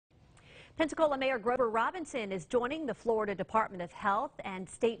Pensacola Mayor Grover Robinson is joining the Florida Department of Health and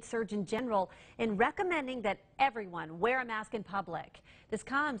State Surgeon General in recommending that everyone wear a mask in public. This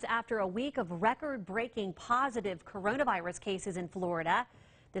comes after a week of record-breaking positive coronavirus cases in Florida.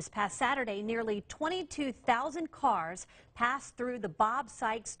 This past Saturday, nearly 22,000 cars passed through the Bob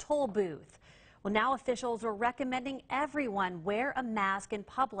Sykes toll booth. Well, now officials are recommending everyone wear a mask in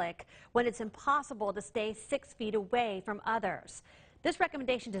public when it's impossible to stay 6 feet away from others. This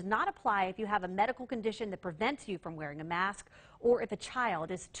recommendation does not apply if you have a medical condition that prevents you from wearing a mask or if a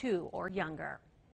child is 2 or younger.